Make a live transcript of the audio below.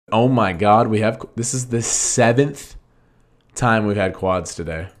Oh my god, this is the 7th time we've had quads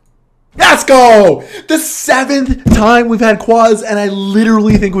today. Let's go! The 7th time we've had quads, and I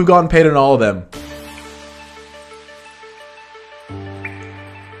literally think we've gotten paid on all of them.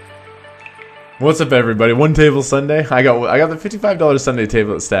 What's up, everybody? One table Sunday. I got the $55 Sunday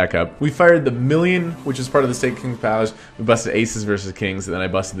table at Stack Up. We fired the million, which is part of the State King Palace. We busted aces versus kings, and then I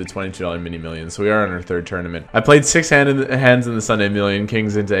busted the $22 mini million. So we are on our 3rd tournament. I played 6 hands in the Sunday million,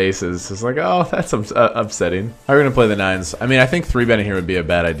 kings into aces. It's like, oh, that's upsetting. How are we gonna play the 9s? I mean, I think 3-betting here would be a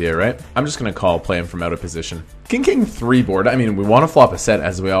bad idea, right? I'm just gonna call, play him from out of position. King 3 board. I mean, we want to flop a set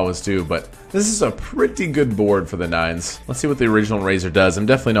as we always do, but this is a pretty good board for the 9s. Let's see what the original Razor does. I'm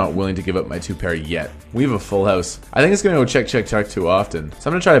definitely not willing to give up my 2 pair yet. We have a full house. I think it's going to go check, check, check too often. So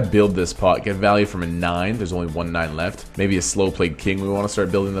I'm going to try to build this pot, get value from a 9. There's only 1 9 left. Maybe a slow played king we want to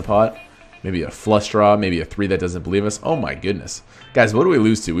start building the pot. Maybe a flush draw, maybe a 3 that doesn't believe us. Oh my goodness. Guys, what do we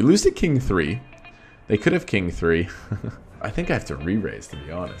lose to? We lose to king 3. They could have king 3. I think I have to re-raise, to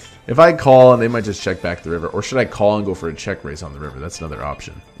be honest. If I call, and they might just check back the river. Or should I call and go for a check raise on the river? That's another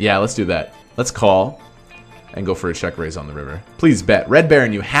option. Yeah, let's do that. Let's call and go for a check raise on the river. Please bet. Red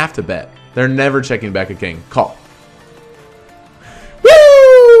Baron, you have to bet. They're never checking back a king. Call.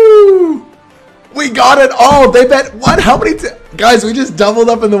 Woo! We got it all. They bet what? How many? Guys, we just doubled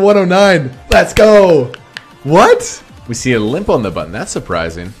up in the 109. Let's go. What? We see a limp on the button. That's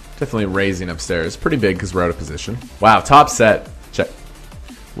surprising. Definitely raising upstairs. Pretty big because we're out of position. Wow, top set. Check.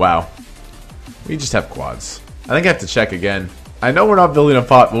 Wow. We just have quads. I think I have to check again. I know we're not building a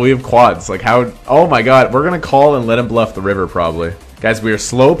pot, but we have quads. Like how... Oh my god, we're going to call and let him bluff the river probably. Guys, we are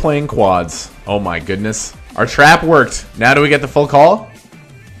slow playing quads. Oh my goodness. Our trap worked. Now do we get the full call?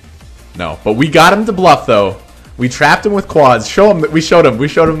 No, but we got him to bluff though. We trapped him with quads. Show him that we showed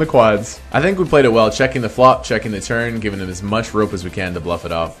him the quads. I think we played it well, checking the flop, checking the turn, giving him as much rope as we can to bluff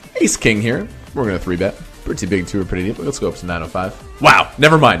it off. Ace king here. We're gonna 3-bet. Pretty big too, or pretty deep. Let's go up to 905. Wow,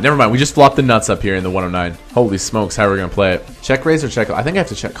 never mind. We just flopped the nuts up here in the 109. Holy smokes, how are we gonna play it? Check raise or check? I think I have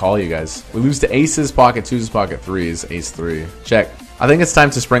to check call, you guys. We lose to aces, pocket 2s, pocket 3s, ace 3. Check. I think it's time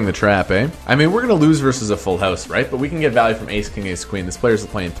to spring the trap, eh? I mean, we're gonna lose versus a full house, right? But we can get value from ace, king, ace, queen. This player's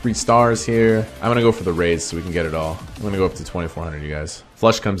playing 3 stars here. I'm gonna go for the raise so we can get it all. I'm gonna go up to 2,400, you guys.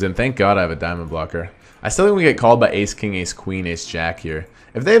 Flush comes in. Thank God I have a diamond blocker. I still think we get called by ace, king, ace, queen, ace, jack here.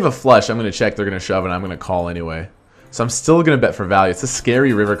 If they have a flush, I'm gonna check. They're gonna shove, and I'm gonna call anyway. So I'm still gonna bet for value. It's a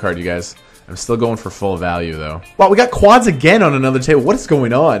scary river card, you guys. I'm still going for full value, though. Wow, we got quads again on another table. What is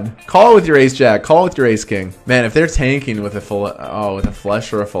going on? Call with your ace jack. Call with your ace king. Man, if they're tanking with a full, with a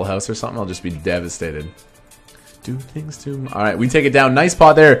flush or a full house or something, I'll just be devastated. Do things to... All right, we take it down. Nice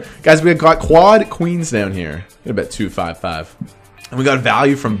pot there. Guys, we got quad queens down here. I'm gonna bet 2-5-5. And we got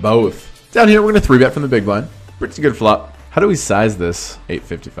value from both. Down here, we're gonna 3-bet from the big blind. Pretty good flop. How do we size this?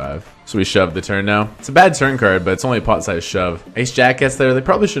 855. So we shove the turn now. It's a bad turn card, but it's only a pot size shove. Ace jack gets there. They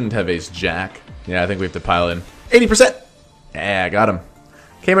probably shouldn't have ace jack. Yeah, I think we have to pile in. 80%. Yeah, I got him.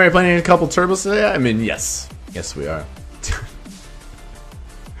 Okay, are you playing a couple turbos today? I mean, yes. Yes, we are.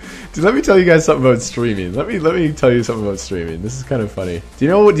 Dude, let me tell you guys something about streaming. Let me tell you something about streaming. This is kind of funny. Do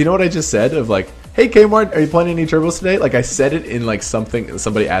you know what I just said? Of like, hey Kmart, are you playing any turbos today? Like I said it in like something.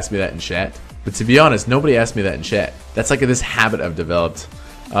 Somebody asked me that in chat. But to be honest, nobody asked me that in chat. That's like this habit I've developed.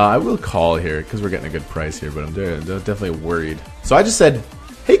 I will call here because we're getting a good price here, but I'm definitely worried. So I just said,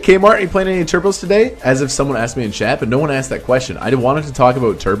 hey Kmart, are you playing any turbos today? As if someone asked me in chat, but no one asked that question. I wanted to talk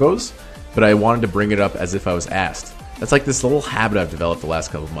about turbos, but I wanted to bring it up as if I was asked. That's like this little habit I've developed the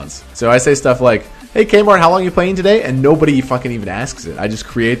last couple of months. So I say stuff like, hey Kmart, how long are you playing today? And nobody fucking even asks it. I just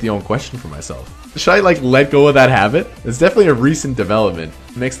create the own question for myself. Should I like let go of that habit? It's definitely a recent development.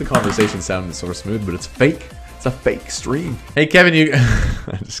 It makes the conversation sound so smooth, but it's fake. It's a fake stream. Hey Kevin, you...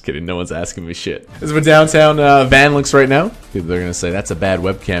 I'm just kidding, no one's asking me shit. This is what downtown van looks right now. People are gonna say, that's a bad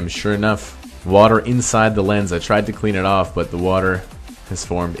webcam. Sure enough, water inside the lens. I tried to clean it off, but the water has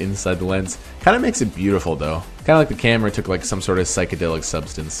formed inside the lens. Kind of makes it beautiful though. Kind of like the camera took like some sort of psychedelic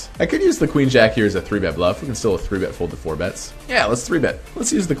substance. I could use the queen jack here as a 3-bet bluff. We can still a 3-bet fold to 4 bets. Yeah, let's 3-bet.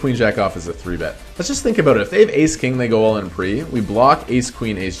 Let's use the queen jack off as a 3-bet. Let's just think about it. If they have ace king, they go all in pre. We block ace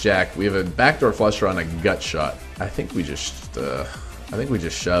queen, ace jack. We have a backdoor flush draw and a gut shot. I think we just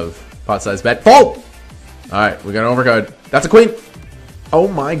shove. Pot size bet. Fold! Alright, we got an overcard. That's a queen! Oh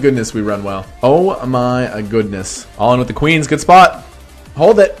my goodness, we run well. Oh my goodness. All in with the queens. Good spot.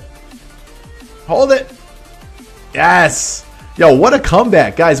 Hold it. Hold it. Yes. Yo, what a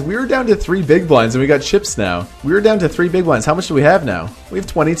comeback. Guys, we were down to 3 big blinds and we got chips now. We were down to 3 big blinds. How much do we have now? We have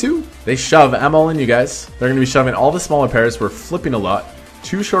 22. They shove. I'm all in, you guys. They're going to be shoving all the smaller pairs. We're flipping a lot.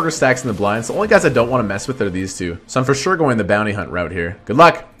 2 shorter stacks in the blinds. The only guys I don't want to mess with are these two. So I'm for sure going the bounty hunt route here. Good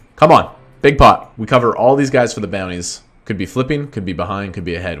luck. Come on. Big pot. We cover all these guys for the bounties. Could be flipping, could be behind, could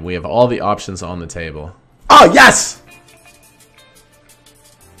be ahead. We have all the options on the table. Oh, yes!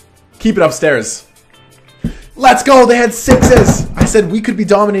 Keep it upstairs. Let's go. They had 6s. I said we could be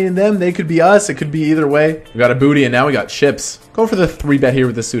dominating them. They could be us. It could be either way. We got a booty, and now we got chips. Go for the 3-bet here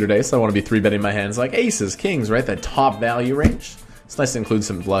with the suited ace. I want to be 3-betting my hands like aces, kings, right? That top value range. It's nice to include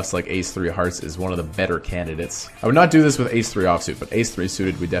some bluffs like ace-3 hearts is one of the better candidates. I would not do this with ace-3 offsuit, but ace-3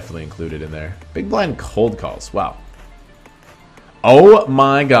 suited we definitely included in there. Big blind cold calls. Wow. Oh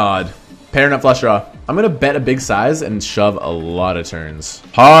my god. Pair nut flush draw. I'm going to bet a big size and shove a lot of turns.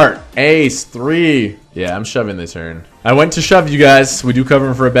 Heart. Ace. 3. Yeah, I'm shoving the turn. I went to shove, you guys. We do cover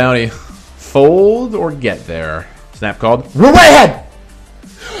him for a bounty. Fold or get there. Snap called. We're way ahead!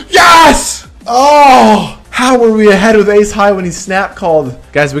 Yes! Oh! How were we ahead with ace high when he snap called?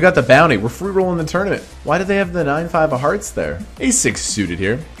 Guys, we got the bounty. We're free rolling the tournament. Why do they have the 9-5 of hearts there? Ace-6 suited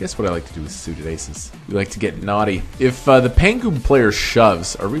here. Guess what I like to do with suited aces? We like to get naughty. If the Pangu player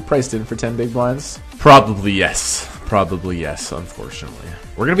shoves, are we priced in for 10 big blinds? Probably yes. Probably yes, unfortunately.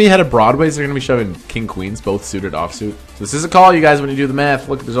 We're going to be ahead of Broadways. They're going to be shoving king queens, both suited, offsuit. So this is a call, you guys, when you do the math.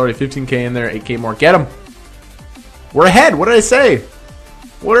 Look, there's already 15K in there, 8K more. Get them. We're ahead. What did I say?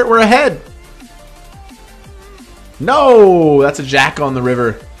 We're ahead. No, that's a jack on the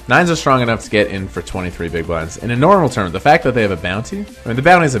river. 9s are strong enough to get in for 23 big blinds. In a normal term, the fact that they have a bounty, I mean, the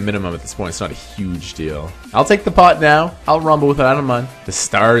bounty is a minimum at this point. It's not a huge deal. I'll take the pot now. I'll rumble with it. I don't mind. The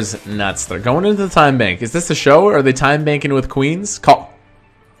stars nuts. They're going into the time bank. Is this the show? Or are they time banking with queens? Call.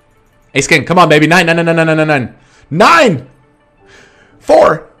 Ace king. Come on, baby. 9, 9, 9, 9, 9, 9, 9. 9!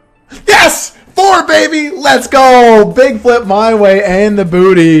 4! Yes! 4, baby! Let's go! Big flip my way and the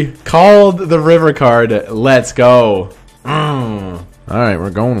booty. Called the river card. Let's go. Alright,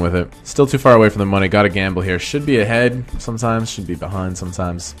 we're going with it. Still too far away from the money. Gotta gamble here. Should be ahead sometimes. Should be behind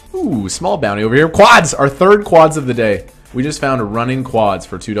sometimes. Ooh, small bounty over here. Quads! Our third quads of the day. We just found running quads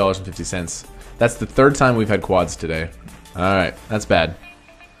for $2.50. That's the third time we've had quads today. Alright, that's bad.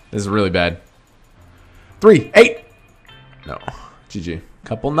 This is really bad. 3, 8! No. GG.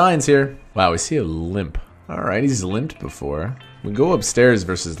 Couple 9s here. Wow, we see a limp. Alright, he's limped before. We go upstairs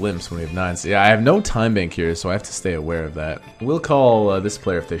versus limps when we have 9s. Yeah, I have no time bank here, so I have to stay aware of that. We'll call this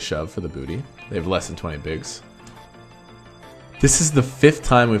player if they shove for the booty. They have less than 20 bigs. This is the 5th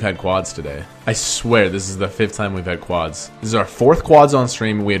time we've had quads today. I swear this is the 5th time we've had quads. This is our 4th quads on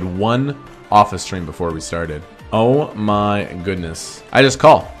stream. We had 1 off a stream before we started. Oh my goodness. I just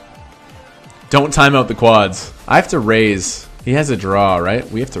call. Don't time out the quads. I have to raise. He has a draw, right?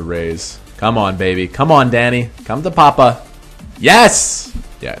 We have to raise. Come on, baby. Come on, Danny. Come to Papa. Yes!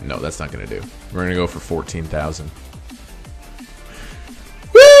 Yeah, no, that's not going to do. We're going to go for 14,000.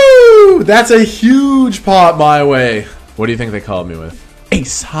 Woo! That's a huge pot my way. What do you think they called me with?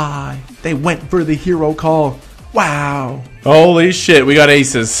 Ace high. They went for the hero call. Wow. Holy shit, we got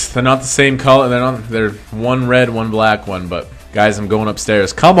aces. They're not the same color. They're one red, one black one, but guys, I'm going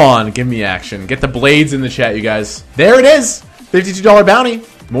upstairs. Come on, give me action. Get the blades in the chat, you guys. There it is. $52 bounty.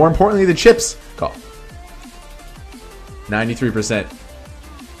 More importantly, the chips. Call. 93%.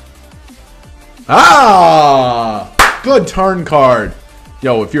 Ah! Good turn card.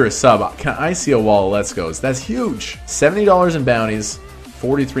 Yo, if you're a sub, can I see a wall of Let's Go's? That's huge. $70 in bounties,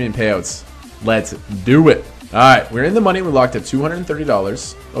 43 in payouts. Let's do it. All right, we're in the money. We're locked at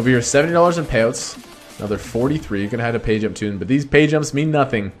 $230. Over here, $70 in payouts. Another 43. You're going to have a pay jump tune, but these pay jumps mean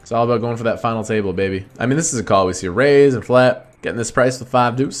nothing. It's all about going for that final table, baby. I mean, this is a call. We see a raise and flat. Getting this price with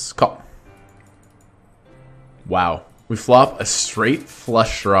 5 deuce. Call. Wow. We flop a straight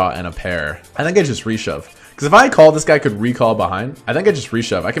flush draw and a pair. I think I just reshove. Because if I call, this guy could recall behind. I think I just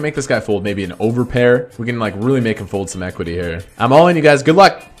reshove. I can make this guy fold maybe an over pair. We can like really make him fold some equity here. I'm all in, you guys. Good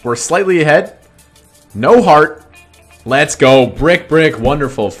luck. We're slightly ahead. No heart. Let's go. Brick, brick.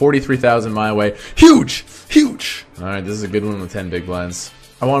 Wonderful. 43,000 my way. Huge. Huge. All right, this is a good one with 10 big blinds.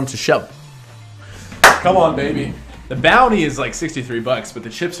 I want him to shove. Come on, baby. The bounty is like 63 bucks, but the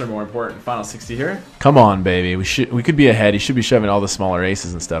chips are more important. Final 60 here. Come on, baby. We could be ahead. He should be shoving all the smaller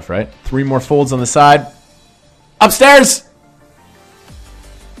aces and stuff, right? 3 more folds on the side. Upstairs.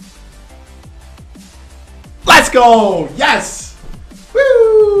 Let's go. Yes.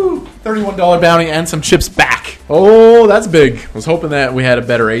 Woo. $31 bounty and some chips back. Oh, that's big. I was hoping that we had a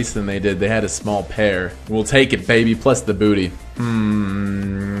better ace than they did. They had a small pair. We'll take it, baby, plus the booty.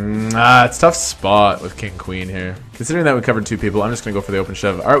 It's a tough spot with king queen here. Considering that we covered 2 people, I'm just going to go for the open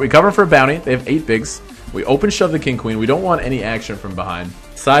shove. All right, we cover for a bounty. They have 8 bigs. We open shove the king queen. We don't want any action from behind.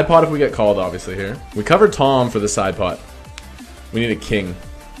 Side pot if we get called, obviously, here. We cover Tom for the side pot. We need a king.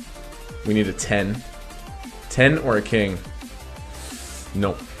 We need a 10. 10 or a king.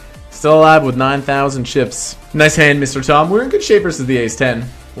 Nope. Still alive with 9,000 chips. Nice hand, Mr. Tom. We're in good shape versus the ace-10.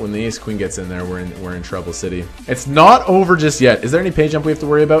 When the ace-queen gets in there, we're in trouble city. It's not over just yet. Is there any pay jump we have to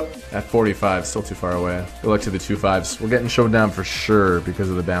worry about? At 45, still too far away. Good luck to the 2-5s. We're getting showed down for sure because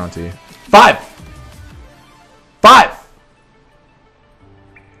of the bounty. 5! 5!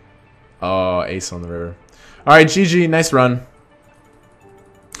 Oh, ace on the river. Alright, GG, nice run.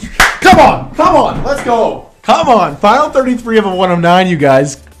 Come on! Come on! Let's go! Come on! Final 33 of a 109, you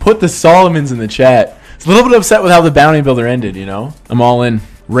guys. Put the Solomons in the chat. It's a little bit upset with how the bounty builder ended, you know? I'm all in.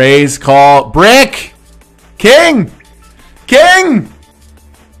 Raise, call, brick! King! King!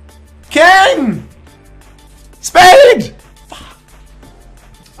 King! Spade!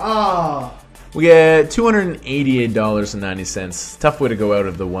 Ah. We get $288.90. Tough way to go out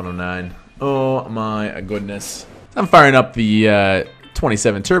of the 109. Oh my goodness. I'm firing up the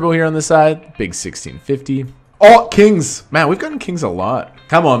 27 turbo here on the side. Big 1650. Oh, kings. Man, we've gotten kings a lot.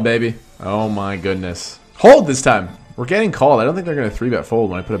 Come on, baby. Oh my goodness. Hold this time. We're getting called. I don't think they're going to 3-bet fold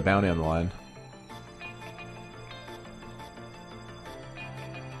when I put a bounty on the line.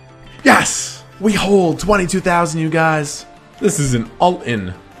 Yes! We hold 22,000, you guys. This is an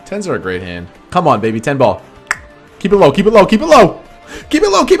all-in. 10s are a great hand. Come on, baby. 10 ball. Keep it low. Keep it low. Keep it low. Keep it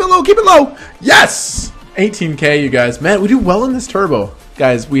low. Keep it low. Keep it low. Yes! 18K, you guys. Man, we do well in this turbo.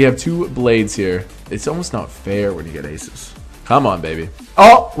 Guys, we have 2 blades here. It's almost not fair when you get aces. Come on, baby.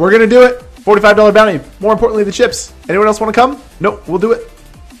 Oh, we're going to do it. $45 bounty. More importantly, the chips. Anyone else want to come? Nope, we'll do it.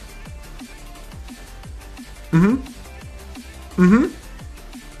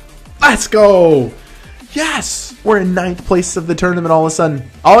 Let's go. Yes. We're in 9th place of the tournament all of a sudden.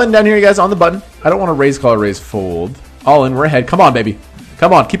 All in down here, you guys, on the button. I don't want to raise, call, or raise, fold. All in, we're ahead. Come on, baby.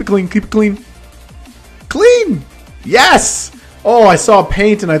 Come on, keep it clean, keep it clean. Clean. Yes. Oh, I saw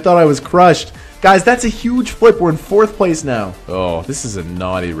paint and I thought I was crushed. Guys, that's a huge flip. We're in 4th place now. Oh, this is a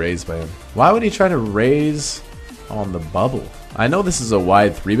naughty raise by him. Why would he try to raise on the bubble? I know this is a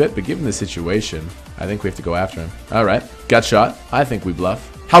wide 3-bet, but given the situation, I think we have to go after him. All right, gut shot. I think we bluff.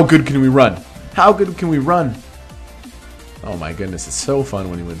 How good can we run? How good can we run? Oh my goodness, it's so fun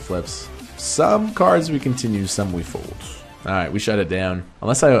when you win flips. Some cards we continue, some we fold. All right, we shut it down.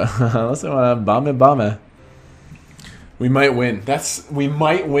 Unless I want to bomb it. We might win. We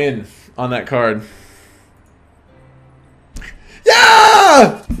might win on that card.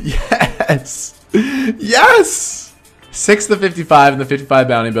 Yeah! Yes! Yes! 6 to 55 in the 55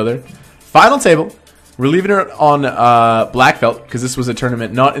 bounty builder. Final table. We're leaving it on black felt because this was a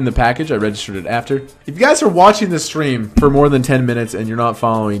tournament not in the package. I registered it after. If you guys are watching the stream for more than 10 minutes and you're not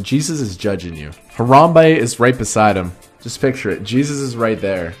following, Jesus is judging you. Harambe is right beside him. Just picture it. Jesus is right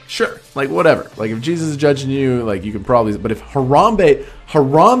there. Sure. Like, whatever. Like, if Jesus is judging you, like, you can probably... But if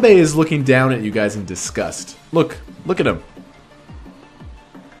Harambe is looking down at you guys in disgust. Look at him.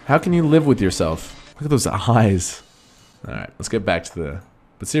 How can you live with yourself? Look at those eyes. All right, let's get back to the...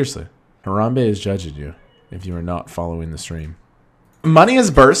 But seriously, Harambe is judging you if you are not following the stream. Money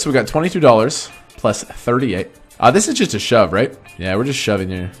has burst. We got $22 plus 38. This is just a shove, right? Yeah, we're just shoving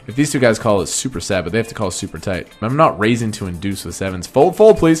here. If these two guys call it super sad, but they have to call it super tight. I'm not raising to induce with 7s. Fold,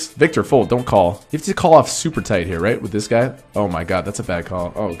 fold, please. Victor, fold. Don't call. You have to call off super tight here, right? With this guy? Oh my god, that's a bad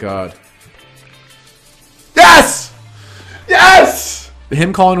call. Oh god. Yes! Yes!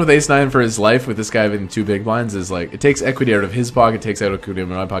 Him calling with ace-9 for his life with this guy having 2 big blinds is like, it takes equity out of his pocket, takes out equity out of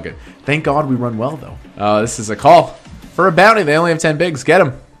my pocket. Thank god we run well, though. This is a call. For a bounty, they only have 10 bigs. Get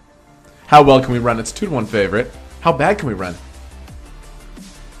him. How well can we run? It's 2-to-1 favorite. How bad can we run?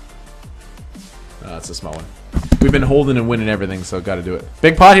 That's a small one. We've been holding and winning everything, so gotta do it.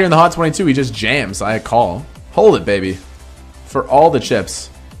 Big pot here in the hot 22. He just jams. I call. Hold it, baby. For all the chips.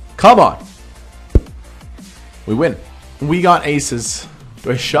 Come on. We win. We got aces.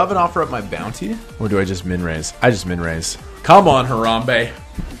 Do I shove and offer up my bounty? Or do I just min raise? I just min raise. Come on, Harambe.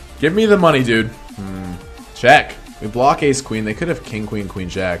 Give me the money, dude. Check. We block ace queen. They could have king, queen, queen,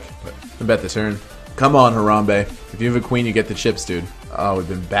 jack. But I bet the turn. Come on, Harambe. If you have a queen, you get the chips, dude. Oh, we've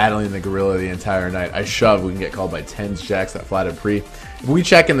been battling the gorilla the entire night. I shove, we can get called by 10s, jacks, that flatted pre. If we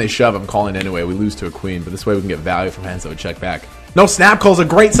check and they shove, I'm calling anyway. We lose to a queen, but this way we can get value from hands that would check back. No, snap call's a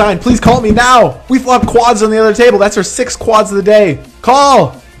great sign. Please call me now. We flop quads on the other table. That's our 6 quads of the day.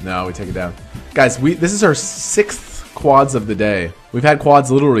 Call. No, we take it down. Guys, this is our 6th quads of the day. We've had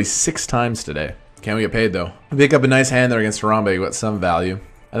quads literally 6 times today. Can we get paid, though? We pick up a nice hand there against Harambe. We got some value.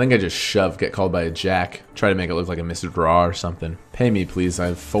 I think I just shove, get called by a jack. Try to make it look like a missed draw or something. Pay me, please. I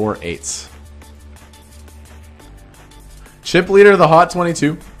have 4 8s. Chip leader of the hot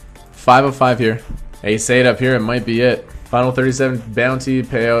 22. 5 of 5 here. Ace 8 up here. It might be it. Final 37 bounty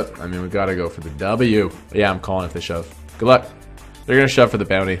payout. I mean, we gotta go for the W. But yeah, I'm calling if they shove. Good luck. They're going to shove for the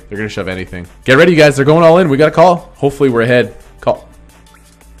bounty. They're going to shove anything. Get ready, guys. They're going all in. We got a call. Hopefully, we're ahead. Call.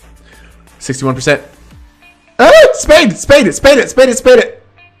 61%. Ah! Spade! Spade it! Spade it! Spade it! Spade it!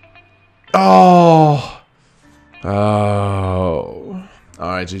 Oh. Oh.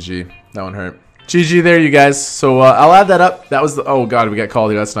 Alright, GG. That one hurt. GG there, you guys. So, I'll add that up. That was the... Oh, God. We got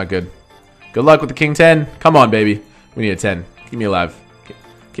called here. That's not good. Good luck with the king 10. Come on, baby. We need a 10. Keep me alive.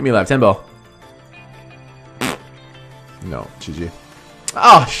 Keep me alive. 10 ball. No, GG.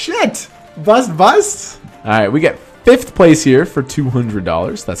 Oh, shit! Bust, bust! Alright, we get 5th place here for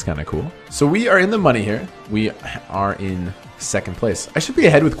 $200. That's kind of cool. So we are in the money here. We are in 2nd place. I should be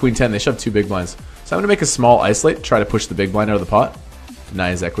ahead with queen 10. They shoved 2 big blinds. So I'm going to make a small isolate, try to push the big blind out of the pot. Deny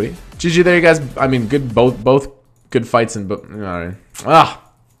his equity. GG there, you guys. I mean, good, both good fights and... Alright.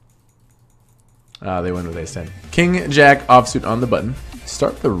 They win with ace 10. King, jack, offsuit on the button.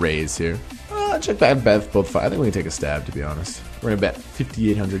 Start the raise here. Check that bet both five. I think we can take a stab, to be honest. We're going to bet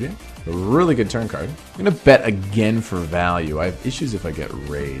 5,800 here. A really good turn card. I'm going to bet again for value. I have issues if I get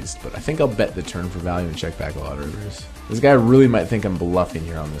raised, but I think I'll bet the turn for value and check back a lot of rivers. This guy really might think I'm bluffing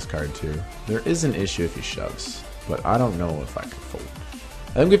here on this card, too. There is an issue if he shoves, but I don't know if I can fold.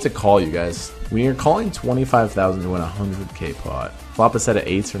 I think we have to call, you guys. We are calling 25,000 to win a 100K pot. Flop a set of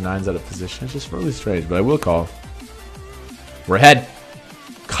 8s or 9s out of position. It's just really strange, but I will call. We're ahead.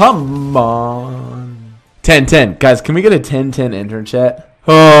 Come on. 10-10. Guys, can we get a 10-10 enter chat?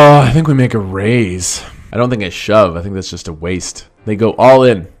 Oh, I think we make a raise. I don't think I shove. I think that's just a waste. They go all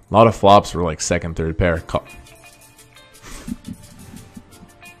in. A lot of flops were like 2nd, 3rd pair. Call.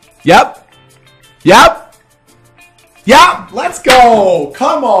 Yep. Yep. Yep. Let's go.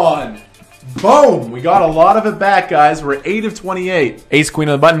 Come on. Boom. We got a lot of it back, guys. We're 8 of 28. Ace, queen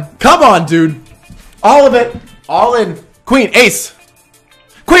on the button. Come on, dude. All of it. All in. Queen, ace.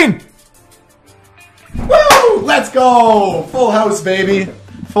 Queen! Woo! Let's go! Full house, baby.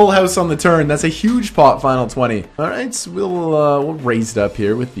 Full house on the turn. That's a huge pot, final 20. Alright, so we'll raise it up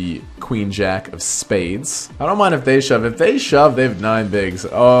here with the queen jack of spades. I don't mind if they shove. If they shove, they have 9 bigs.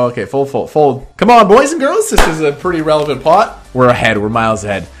 Oh, okay, fold. Come on, boys and girls. This is a pretty relevant pot. We're ahead. We're miles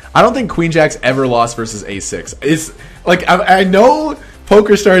ahead. I don't think queen jack's ever lost versus ace-6. It's like, I know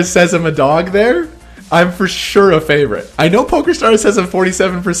PokerStars says I'm a dog there. I'm for sure a favorite. I know PokerStars says I'm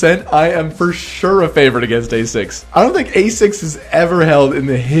 47%. I am for sure a favorite against A6. I don't think A6 has ever held in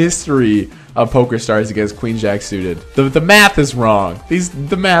the history of PokerStars against Queen Jack suited. The math is wrong.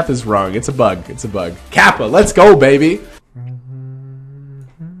 The math is wrong. It's a bug. It's a bug. Kappa, let's go, baby.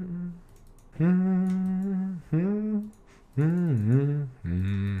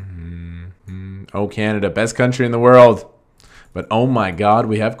 Oh, Canada, best country in the world. But oh my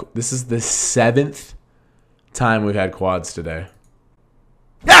God, this is the 7th time we've had quads today.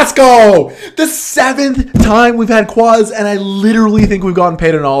 Let's go! The 7th time we've had quads, and I literally think we've gotten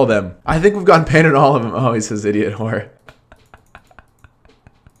paid on all of them. I think we've gotten paid on all of them. Oh, he says idiot whore.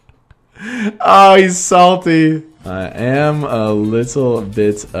 Oh, he's salty. I am a little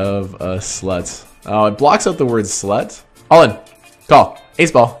bit of a slut. Oh, it blocks out the word slut. All in. Call.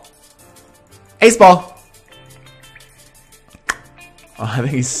 Ace ball. Ace ball. Oh, I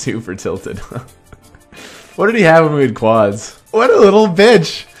think he's super tilted. What did he have when we had quads? What a little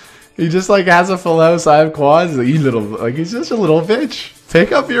bitch. He just like has a full house. I have quads. Like, he's just a little bitch.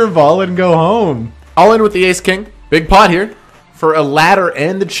 Pick up your ball and go home. All in with the ace king. Big pot here for a ladder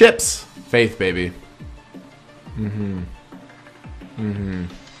and the chips. Faith, baby.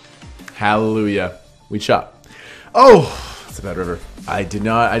 Hallelujah. We chop. Oh, it's a bad river. I did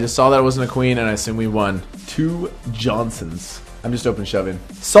not. I just saw that it wasn't a queen, and I assume we won. 2 Johnsons. I'm just open shoving.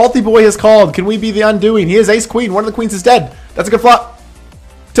 Salty boy has called. Can we be the undoing? He is ace queen. One of the queens is dead. That's a good flop.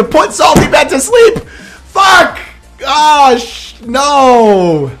 To put Salty Bet to sleep. Fuck. Gosh.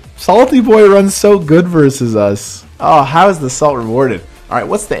 No. Salty boy runs so good versus us. Oh, how is the salt rewarded? All right,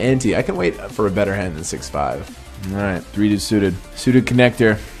 what's the ante? I can wait for a better hand than 6-5. All right, 3 to suited. Suited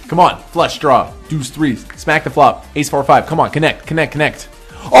connector. Come on. Flush draw. Deuce 3. Smack the flop. Ace 4-5. Come on. Connect.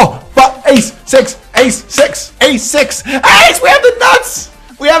 Oh, fuck. Ace 6. Ace 6. Ace 6. Ace! We have the nuts!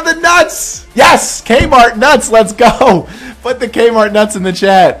 We have the nuts! Yes! Kmart nuts. Let's go. Put the Kmart nuts in the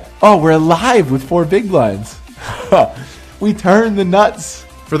chat. Oh, we're alive with 4 big blinds. We turned the nuts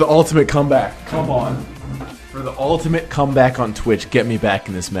for the ultimate comeback. Come on. For the ultimate comeback on Twitch. Get me back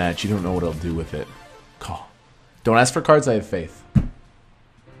in this match. You don't know what I'll do with it. Call. Don't ask for cards. I have faith.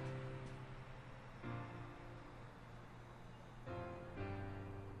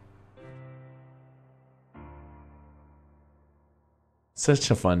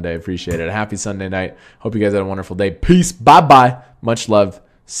 Such a fun day. Appreciate it. Happy Sunday night. Hope you guys had a wonderful day. Peace. Bye-bye. Much love.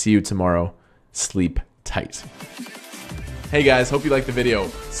 See you tomorrow. Sleep tight. Hey guys, hope you liked the video.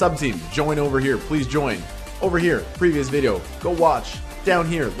 Sub team, join over here. Please join. Over here, previous video. Go watch. Down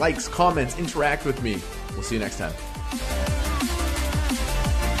here, likes, comments, interact with me. We'll see you next time.